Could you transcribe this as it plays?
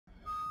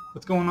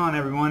What's going on,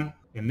 everyone?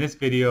 In this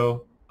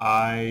video,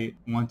 I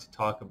want to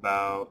talk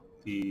about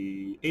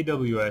the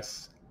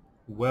AWS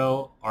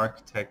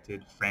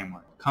Well-Architected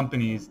Framework.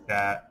 Companies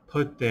that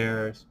put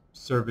their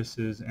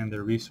services and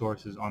their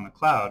resources on the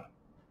cloud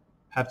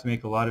have to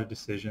make a lot of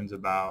decisions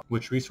about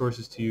which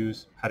resources to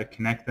use, how to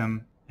connect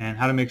them, and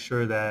how to make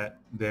sure that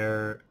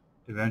their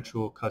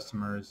eventual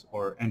customers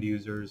or end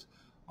users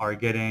are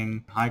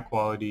getting high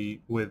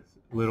quality with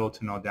little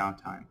to no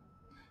downtime.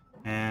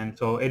 And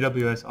so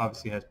AWS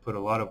obviously has put a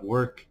lot of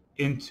work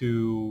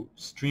into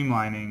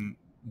streamlining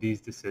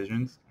these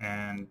decisions,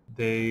 and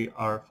they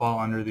fall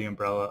under the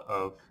umbrella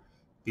of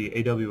the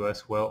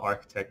AWS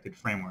Well-Architected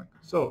Framework.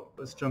 So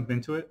let's jump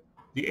into it.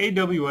 The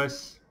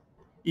AWS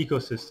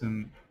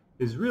ecosystem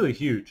is really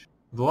huge,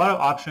 with a lot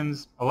of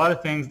options, a lot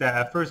of things that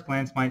at first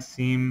glance might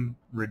seem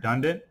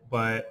redundant,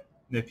 but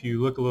if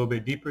you look a little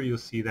bit deeper, you'll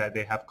see that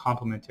they have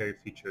complementary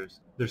features.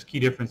 There's key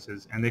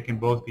differences, and they can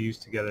both be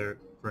used together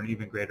for an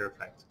even greater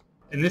effect.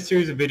 In this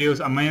series of videos,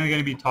 I'm mainly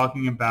going to be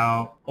talking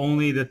about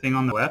only the thing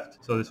on the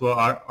left, so this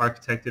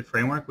well-architected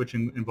framework, which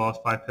involves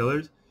 5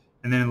 pillars.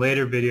 And then in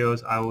later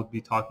videos, I will be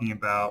talking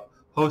about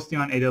hosting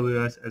on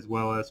AWS as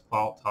well as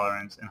fault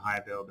tolerance and high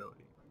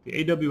availability.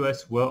 The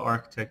AWS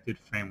well-architected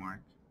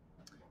framework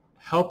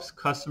helps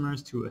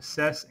customers to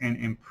assess and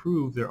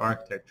improve their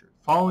architecture.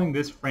 Following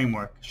this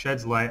framework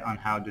sheds light on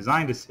how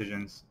design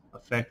decisions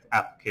affect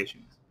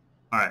applications.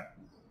 All right.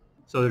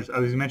 So as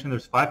we mentioned,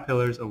 there's 5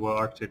 pillars of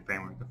well-architected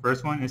framework. The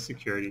first one is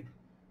security.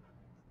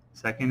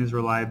 Second is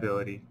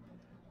reliability.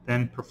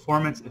 Then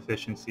performance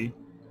efficiency,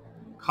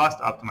 cost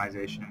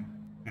optimization,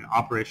 and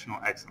operational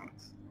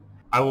excellence.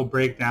 I will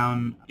break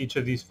down each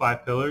of these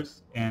 5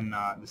 pillars in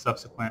the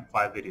subsequent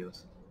 5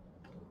 videos.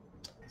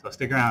 So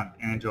stick around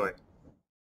and enjoy.